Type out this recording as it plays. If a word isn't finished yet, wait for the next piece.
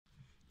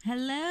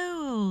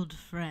Hello, old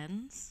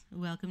friends.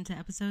 Welcome to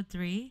episode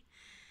 3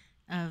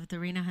 of the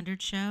Rena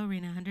 100 show.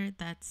 Rena 100,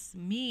 that's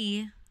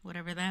me,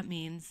 whatever that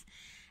means.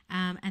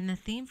 And the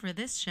theme for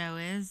this show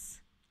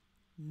is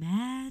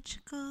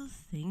magical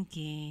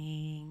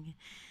thinking.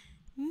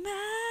 Magical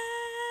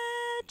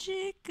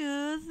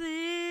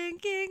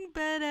thinking,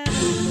 better.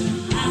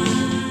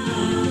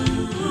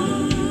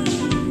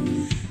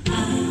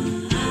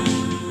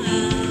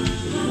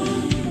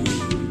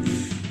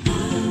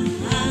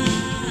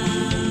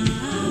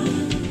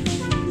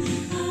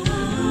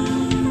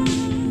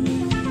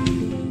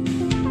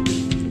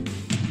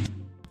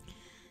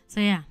 So,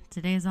 yeah,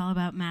 today is all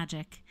about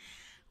magic.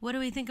 What do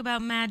we think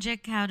about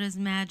magic? How does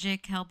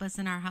magic help us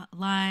in our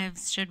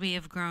lives? Should we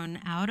have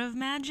grown out of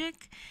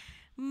magic?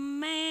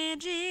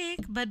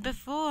 Magic. But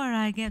before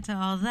I get to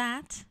all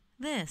that,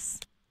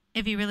 this.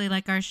 If you really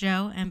like our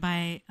show, and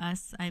by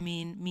us, I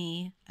mean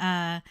me,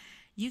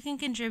 you can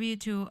contribute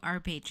to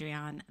our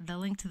Patreon. The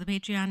link to the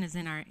Patreon is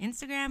in our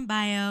Instagram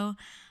bio.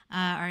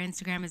 Our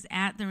Instagram is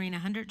at the Rena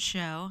 100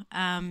 Show.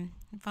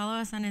 Follow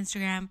us on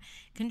Instagram.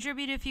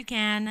 Contribute if you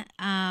can,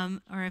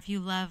 or if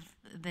you love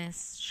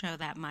this show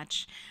that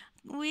much.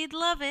 We'd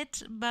love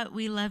it, but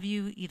we love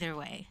you either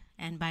way.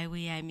 And by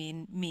we, I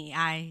mean me.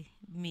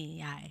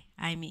 Me.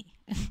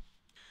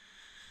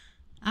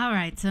 All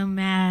right, so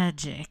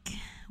magic.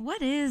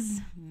 What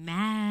is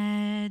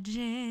magic?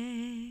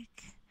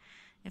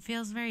 It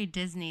feels very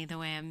Disney the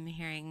way I'm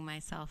hearing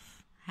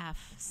myself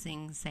half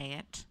say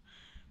it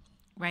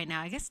right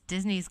now. I guess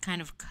Disney's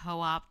kind of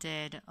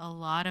co-opted a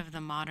lot of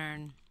the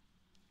modern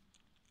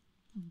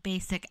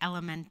basic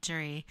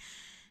elementary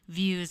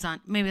views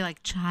on maybe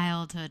like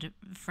childhood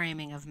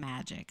framing of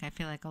magic. I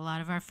feel like a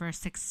lot of our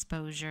first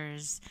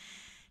exposures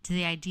to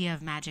the idea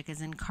of magic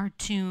is in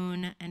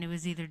cartoon, and it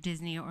was either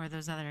Disney or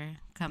those other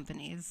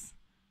companies.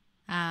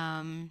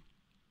 But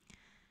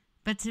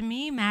to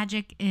me,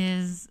 magic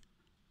is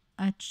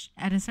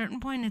at a certain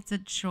point, it's a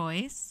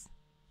choice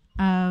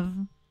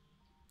of,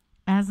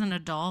 as an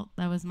adult,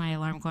 that was my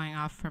alarm going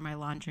off for my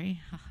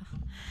laundry.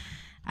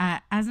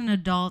 As an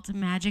adult,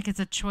 magic is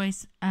a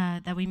choice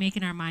that we make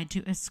in our mind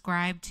to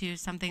ascribe to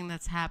something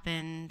that's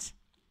happened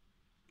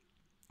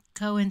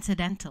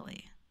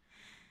coincidentally.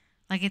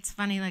 Like, it's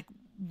funny, like,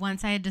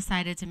 once I had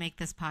decided to make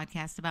this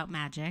podcast about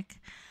magic,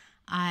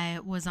 I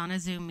was on a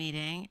Zoom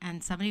meeting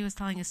and somebody was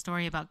telling a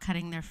story about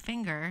cutting their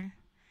finger,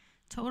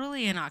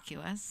 totally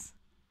innocuous.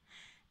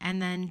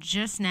 And then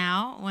just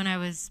now, when I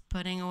was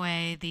putting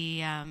away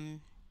the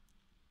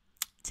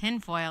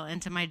tinfoil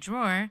into my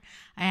drawer,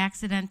 I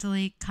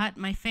accidentally cut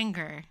my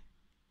finger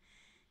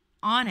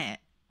on it.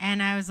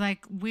 And I was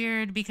like,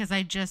 weird, because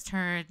I just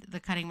heard the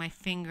cutting my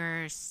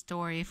finger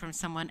story from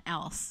someone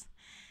else.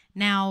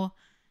 Now,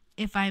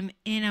 if I'm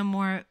in a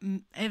more,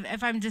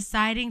 if I'm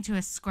deciding to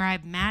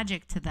ascribe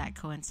magic to that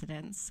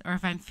coincidence, or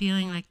if I'm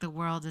feeling like the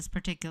world is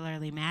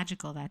particularly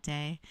magical that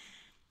day,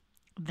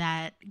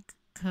 that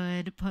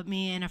could put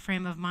me in a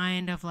frame of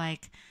mind of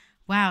like,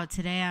 wow,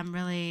 today I'm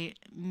really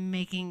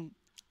making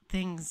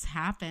things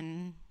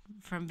happen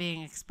from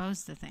being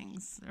exposed to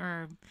things.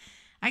 Or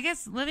I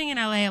guess living in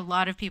LA, a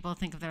lot of people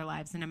think of their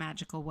lives in a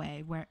magical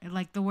way, where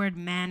like the word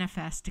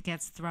manifest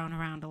gets thrown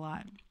around a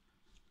lot,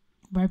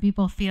 where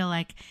people feel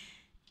like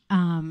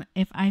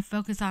if I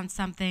focus on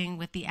something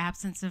with the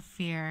absence of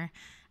fear,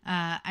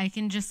 I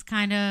can just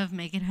kind of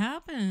make it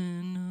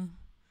happen.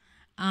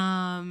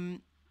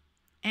 And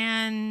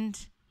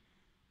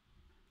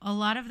a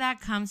lot of that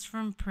comes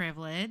from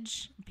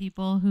privilege.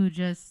 People who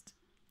just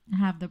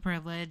have the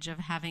privilege of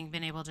having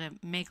been able to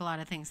make a lot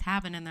of things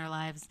happen in their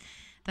lives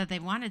that they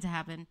wanted to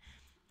happen.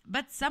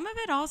 But some of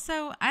it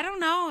also, I don't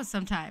know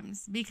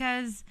sometimes,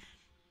 because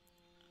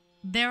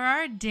there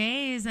are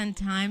days and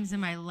times in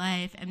my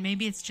life, and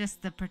maybe it's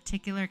just the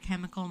particular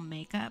chemical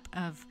makeup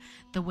of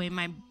the way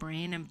my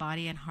brain and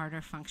body and heart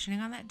are functioning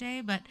on that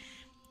day, but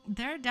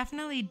there are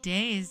definitely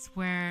days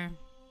where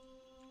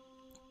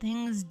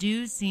things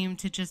do seem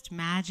to just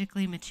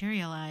magically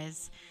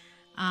materialize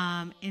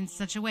in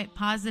such a way,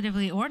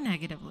 positively or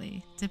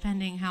negatively,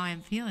 depending how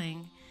I'm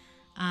feeling.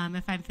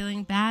 If I'm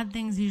feeling bad,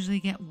 things usually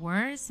get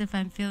worse. If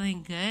I'm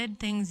feeling good,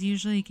 things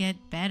usually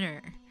get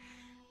better.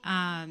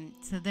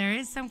 So there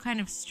is some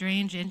kind of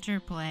strange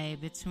interplay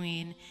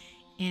between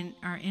in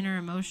our inner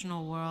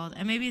emotional world,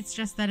 and maybe it's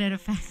just that it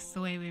affects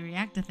the way we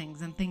react to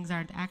things, and things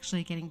aren't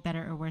actually getting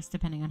better or worse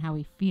depending on how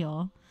we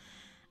feel.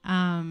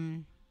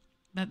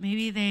 But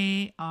maybe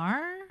they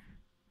are.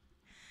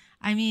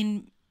 I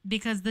mean,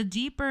 because the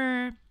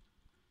deeper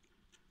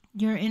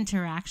your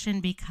interaction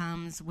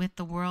becomes with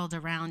the world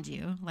around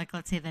you, like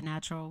let's say the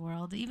natural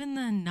world, even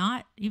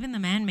the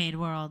man-made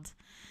world,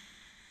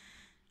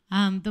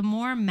 the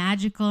more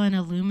magical and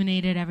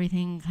illuminated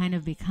everything kind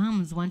of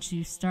becomes once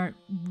you start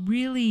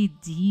really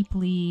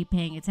deeply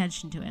paying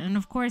attention to it. And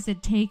of course,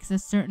 it takes a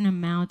certain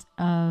amount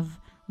of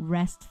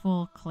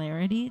restful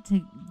clarity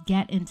to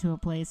get into a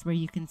place where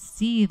you can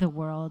see the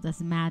world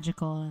as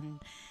magical, and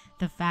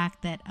the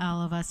fact that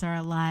all of us are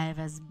alive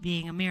as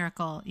being a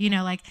miracle.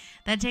 Like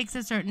that takes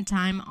a certain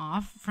time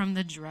off from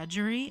the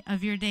drudgery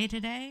of your day to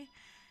day.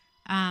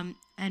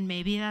 And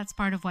maybe that's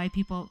part of why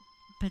people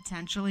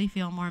potentially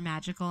feel more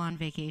magical on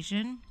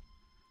vacation.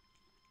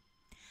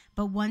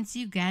 But once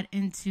you get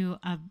into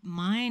a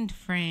mind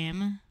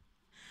frame,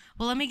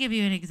 well, let me give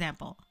you an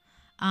example.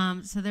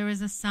 So there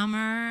was a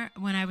summer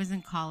when I was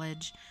in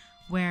college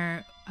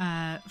where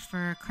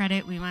for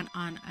credit, we went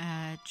on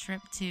a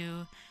trip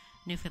to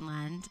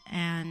Newfoundland,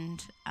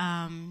 and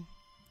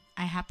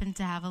I happened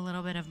to have a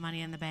little bit of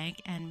money in the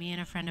bank, and me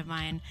and a friend of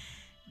mine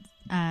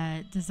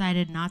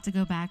decided not to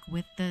go back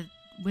with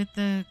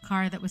the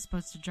car that was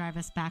supposed to drive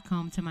us back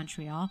home to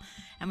Montreal,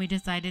 and we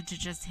decided to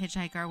just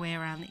hitchhike our way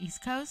around the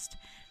East Coast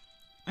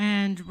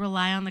and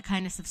rely on the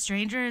kindness of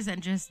strangers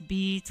and just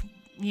be,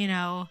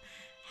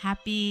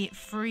 happy,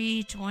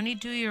 free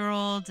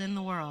 22-year-olds in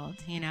the world,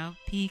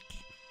 peak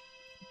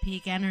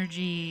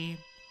energy,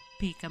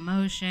 peak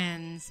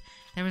emotions.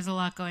 There was a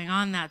lot going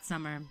on that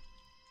summer.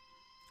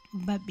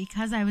 But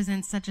because I was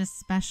in such a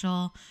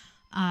special,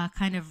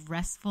 kind of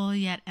restful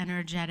yet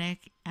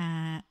energetic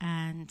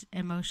and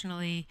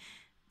emotionally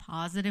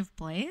positive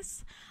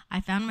place,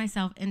 I found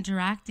myself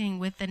interacting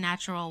with the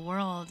natural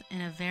world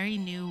in a very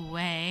new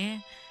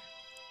way,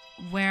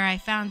 where I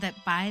found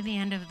that by the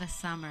end of the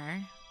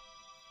summer,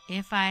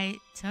 if I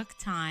took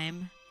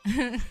time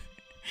and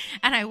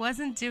I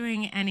wasn't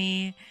doing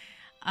any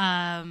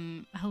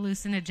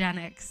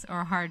hallucinogenics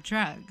or hard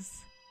drugs,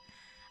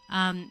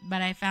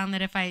 but I found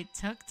that if I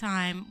took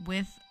time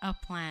with a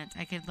plant,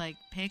 I could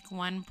pick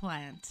one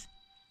plant,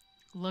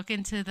 look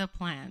into the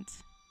plant,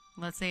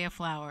 let's say a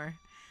flower,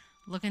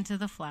 look into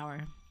the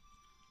flower,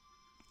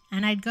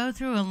 and I'd go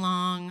through a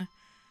long,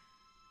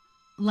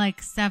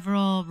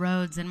 several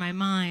roads in my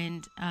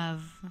mind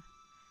of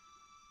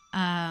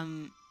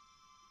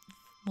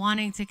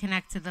wanting to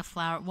connect to the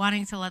flower,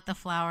 wanting to let the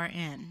flower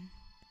in,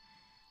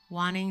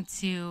 wanting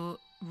to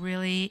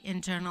really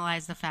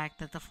internalize the fact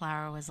that the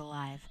flower was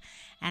alive.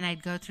 And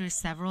I'd go through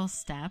several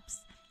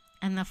steps.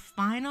 And the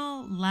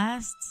final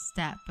last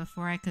step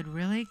before I could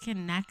really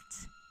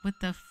connect with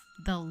the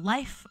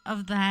life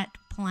of that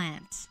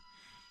plant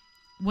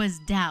was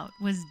doubt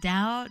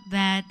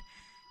that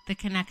the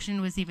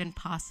connection was even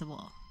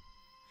possible.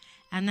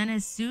 And then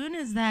as soon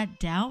as that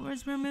doubt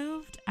was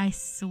removed, I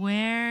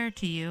swear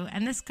to you,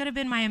 and this could have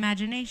been my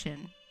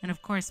imagination, and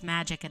of course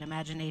magic and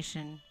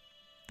imagination,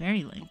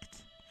 very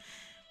linked.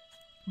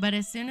 But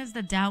as soon as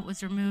the doubt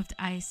was removed,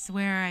 I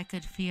swear I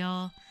could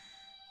feel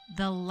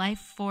the life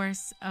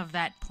force of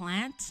that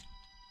plant,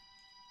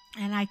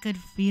 and I could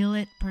feel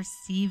it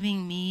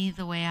perceiving me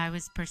the way I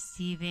was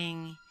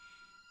perceiving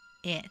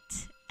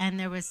it. And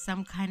there was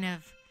some kind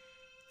of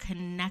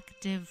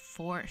connective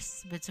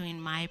force between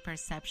my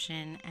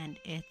perception and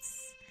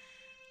its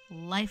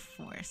life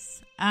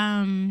force.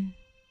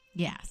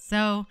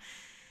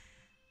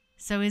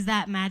 So is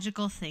that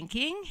magical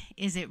thinking?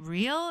 Is it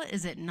real?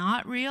 Is it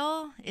not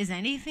real? Is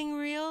anything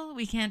real?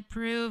 We can't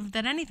prove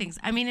that anything's...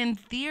 in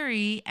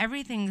theory,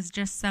 everything's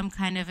just some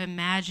kind of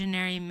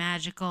imaginary,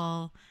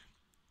 magical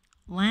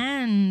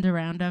land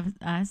around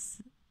us.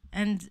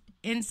 And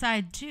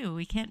inside, too,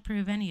 we can't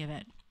prove any of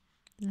it.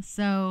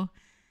 So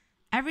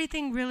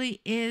everything really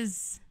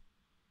is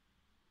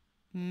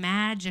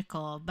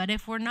magical. But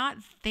if we're not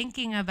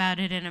thinking about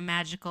it in a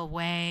magical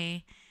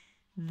way,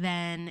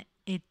 then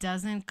it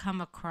doesn't come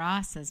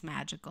across as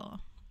magical.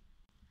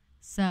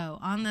 So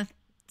on the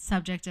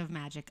subject of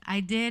magic, I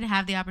did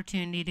have the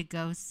opportunity to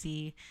go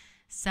see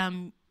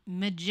some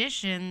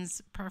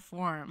magicians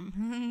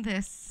perform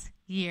this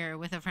year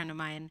with a friend of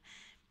mine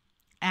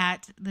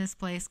at this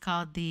place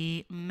called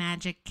the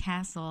Magic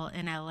Castle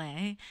in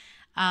LA.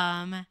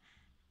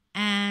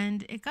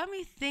 And it got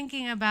me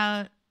thinking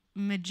about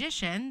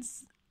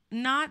magicians,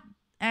 not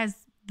as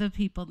the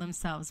people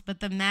themselves,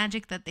 but the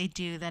magic that they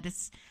do, that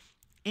it's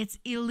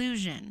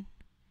illusion,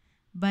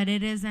 but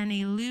it is an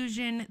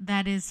illusion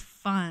that is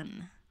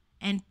fun,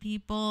 and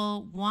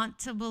people want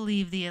to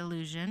believe the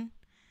illusion,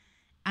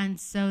 and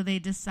so they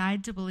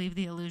decide to believe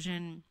the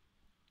illusion,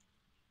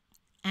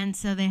 and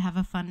so they have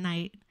a fun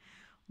night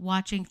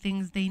watching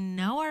things they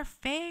know are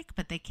fake,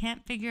 but they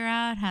can't figure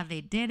out how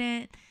they did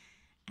it,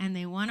 and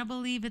they want to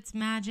believe it's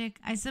magic.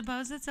 I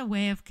suppose it's a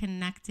way of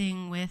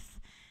connecting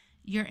with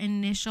your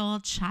initial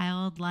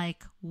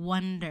childlike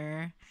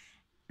wonder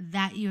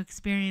that you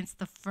experienced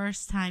the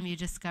first time you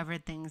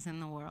discovered things in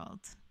the world.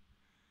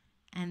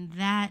 And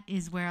that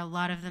is where a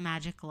lot of the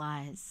magic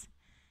lies.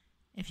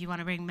 If you want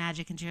to bring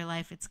magic into your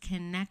life, it's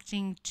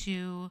connecting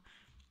to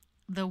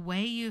the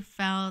way you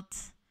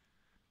felt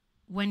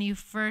when you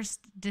first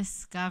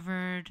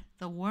discovered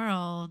the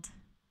world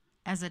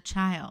as a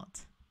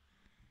child.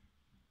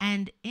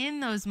 And in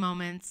those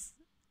moments,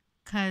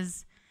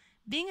 because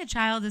being a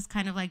child is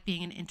kind of like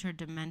being an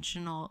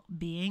interdimensional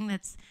being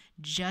that's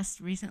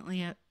just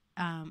recently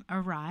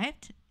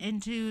arrived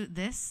into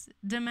this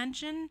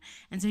dimension,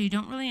 and so you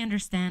don't really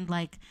understand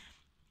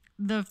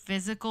the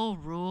physical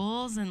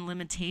rules and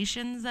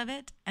limitations of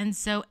it, and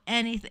so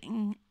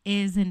anything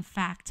is in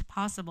fact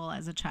possible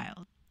as a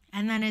child.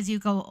 And then as you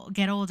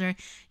get older,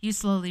 you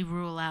slowly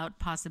rule out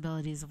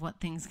possibilities of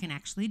what things can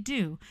actually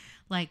do,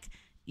 like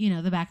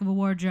the back of a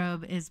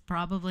wardrobe is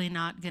probably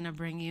not going to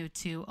bring you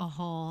to a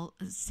whole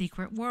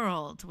secret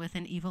world with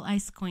an evil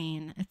ice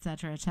queen,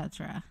 etc.,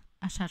 etc.,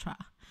 etc.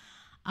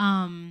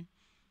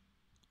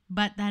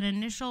 But that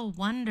initial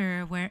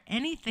wonder where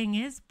anything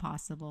is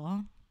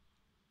possible,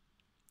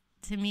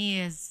 to me,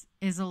 is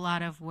a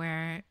lot of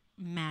where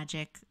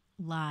magic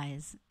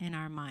lies in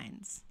our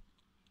minds.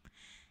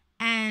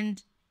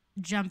 And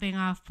jumping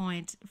off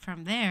point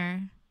from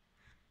there,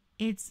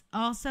 it's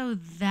also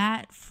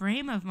that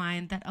frame of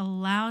mind that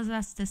allows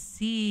us to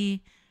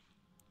see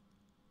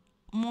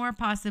more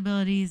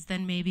possibilities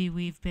than maybe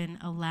we've been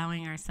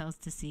allowing ourselves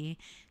to see,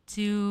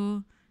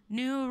 to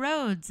new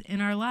roads in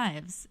our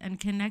lives. And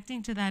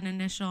connecting to that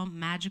initial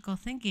magical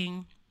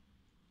thinking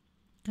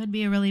could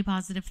be a really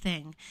positive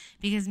thing,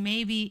 because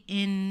maybe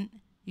in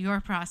your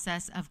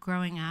process of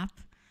growing up,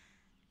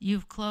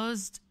 you've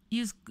closed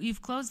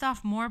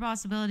off more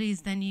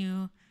possibilities than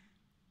you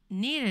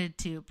needed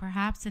to,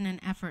 perhaps in an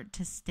effort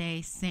to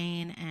stay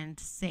sane and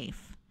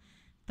safe.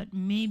 But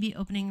maybe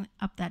opening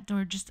up that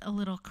door just a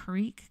little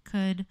creak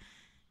could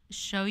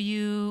show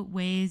you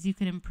ways you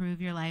could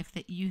improve your life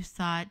that you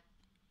thought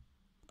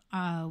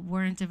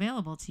weren't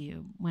available to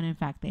you, when in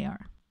fact they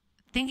are.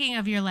 Thinking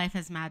of your life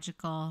as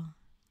magical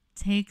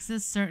takes a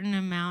certain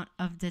amount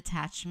of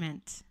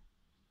detachment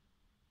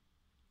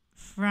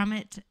from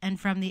it and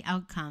from the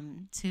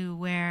outcome, to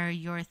where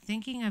you're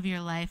thinking of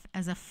your life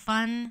as a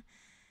fun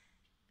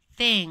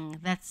thing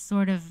that's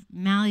sort of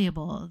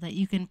malleable, that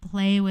you can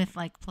play with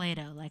like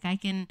Play-Doh. Like, I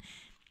can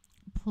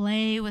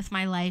play with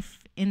my life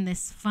in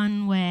this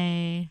fun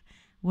way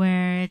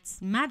where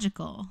it's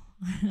magical.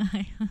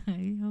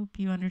 I hope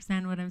you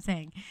understand what I'm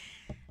saying.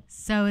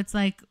 So it's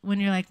like when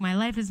you're like, my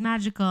life is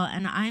magical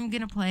and I'm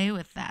going to play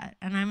with that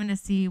and I'm going to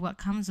see what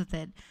comes with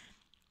it.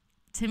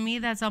 To me,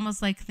 that's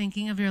almost like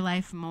thinking of your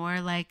life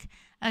more like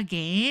a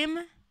game.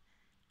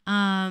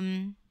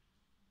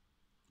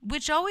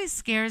 Which always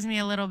scares me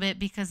a little bit,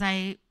 because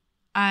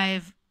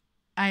I've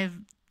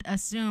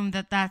assumed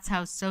that that's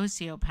how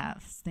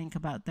sociopaths think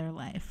about their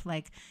life.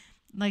 Like,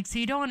 so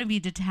you don't want to be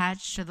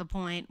detached to the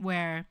point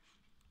where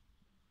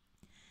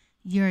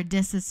you're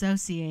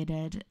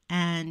disassociated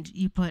and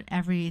you put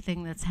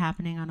everything that's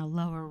happening on a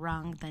lower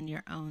rung than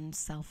your own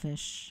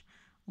selfish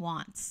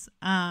wants.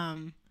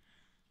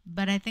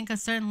 But I think a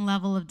certain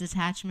level of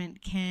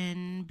detachment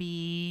can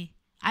be,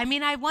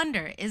 I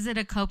wonder, is it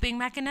a coping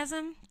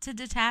mechanism to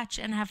detach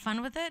and have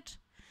fun with it?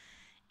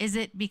 Is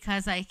it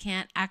because I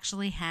can't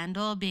actually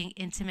handle being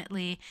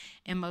intimately,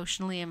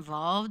 emotionally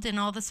involved in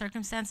all the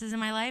circumstances in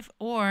my life?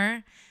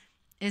 Or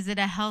is it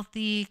a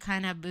healthy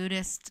kind of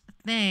Buddhist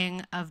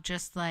thing of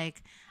just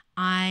like,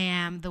 I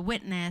am the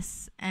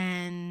witness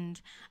and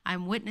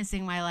I'm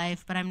witnessing my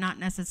life, but I'm not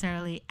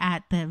necessarily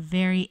at the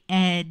very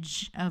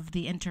edge of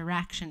the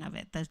interaction of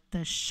it,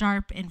 the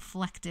sharp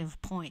inflective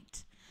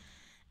point.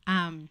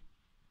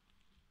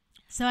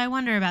 So I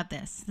wonder about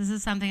this. This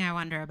is something I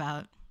wonder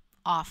about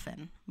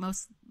often, a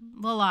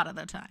lot of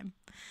the time.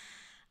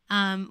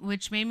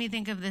 Which made me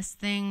think of this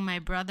thing my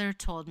brother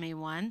told me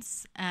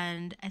once.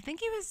 And I think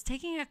he was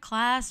taking a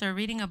class or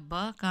reading a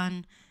book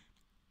on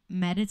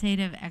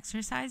meditative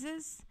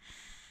exercises.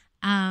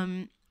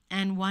 And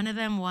one of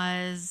them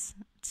was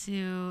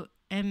to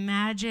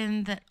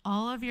imagine that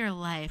all of your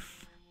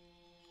life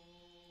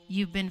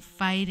you've been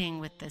fighting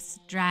with this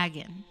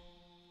dragon,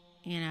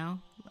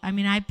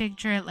 I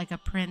picture it like a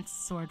prince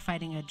sword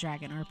fighting a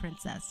dragon, or a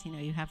princess.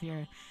 You have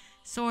your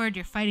sword,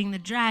 you're fighting the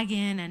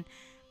dragon, and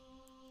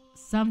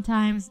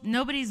sometimes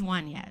nobody's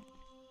won yet.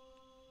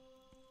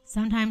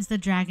 Sometimes the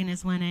dragon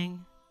is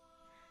winning.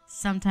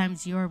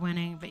 Sometimes you're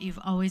winning, but you've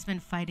always been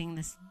fighting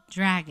this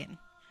dragon.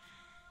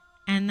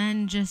 And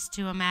then just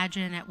to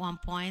imagine at one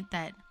point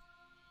that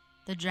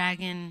the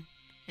dragon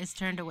is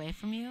turned away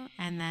from you,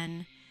 and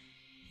then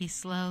he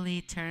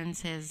slowly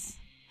turns his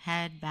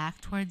head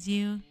back towards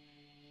you.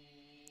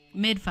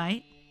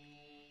 Mid-fight,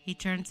 he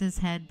turns his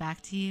head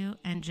back to you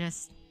and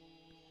just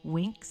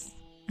winks.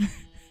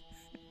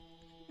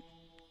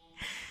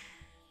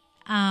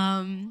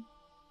 And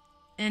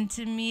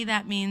to me,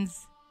 that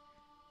means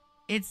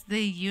it's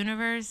the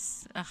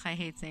universe. Ugh, I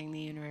hate saying the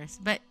universe,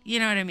 but you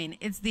know what I mean.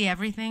 It's the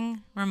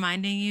everything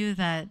reminding you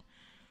that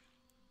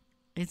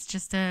it's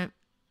just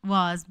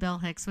as Bill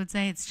Hicks would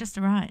say, it's just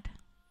a ride.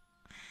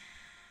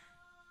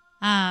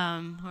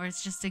 Or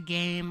it's just a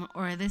game,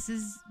 or this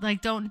is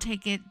like, don't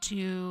take it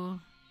too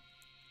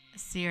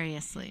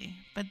seriously.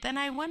 But then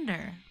I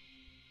wonder,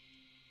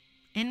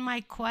 in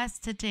my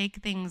quest to take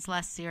things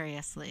less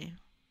seriously,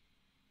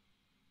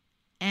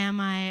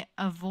 am I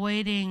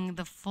avoiding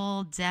the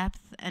full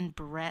depth and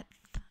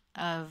breadth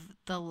of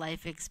the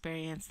life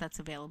experience that's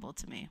available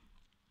to me?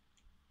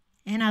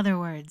 In other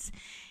words,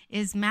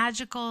 is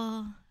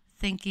magical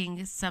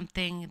thinking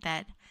something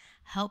that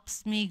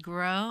helps me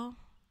grow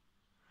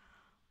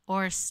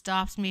or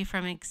stops me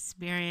from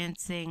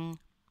experiencing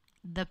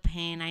the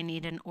pain I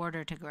need in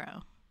order to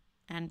grow?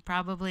 And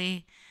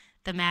probably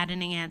the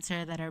maddening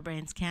answer that our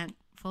brains can't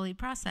fully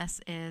process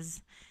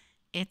is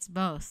it's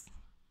both.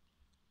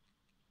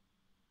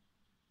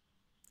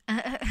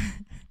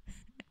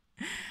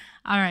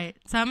 All right.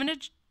 So I'm going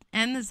to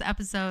end this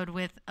episode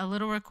with a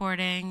little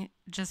recording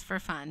just for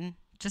fun,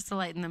 just to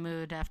lighten the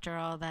mood after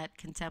all that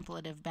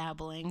contemplative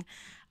babbling,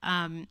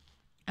 of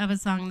a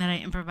song that I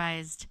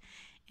improvised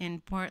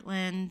in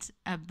Portland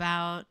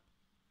about,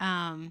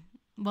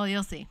 well,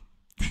 you'll see.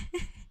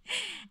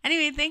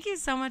 Anyway, thank you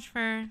so much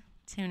for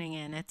tuning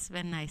in. It's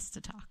been nice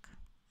to talk,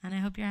 and I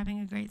hope you're having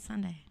a great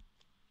Sunday.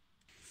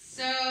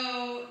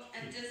 So,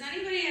 does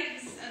anybody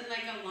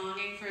have a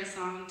longing for a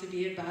song to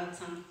be about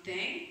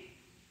something?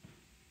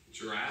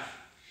 Giraffe.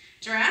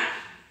 Giraffe?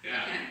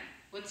 Yeah. Okay.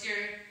 What's your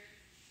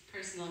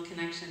personal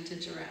connection to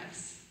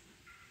giraffes?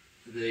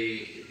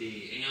 The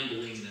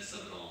amblingness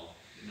of it all.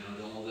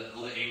 All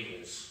the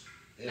angles.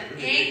 Yeah,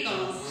 the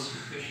ankles.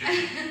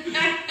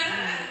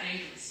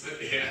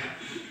 Yeah.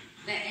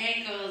 The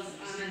ankles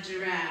on a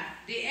giraffe.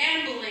 The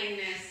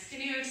amblingness.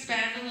 Can you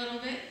expand a little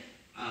bit?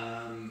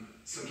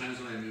 Sometimes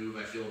when I move,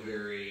 I feel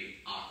very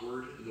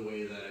awkward the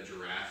way that a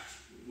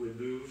giraffe would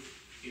move.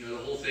 The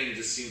whole thing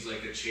just seems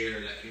like a chair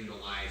that came to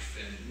life,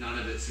 and none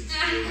of it seems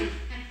fluid.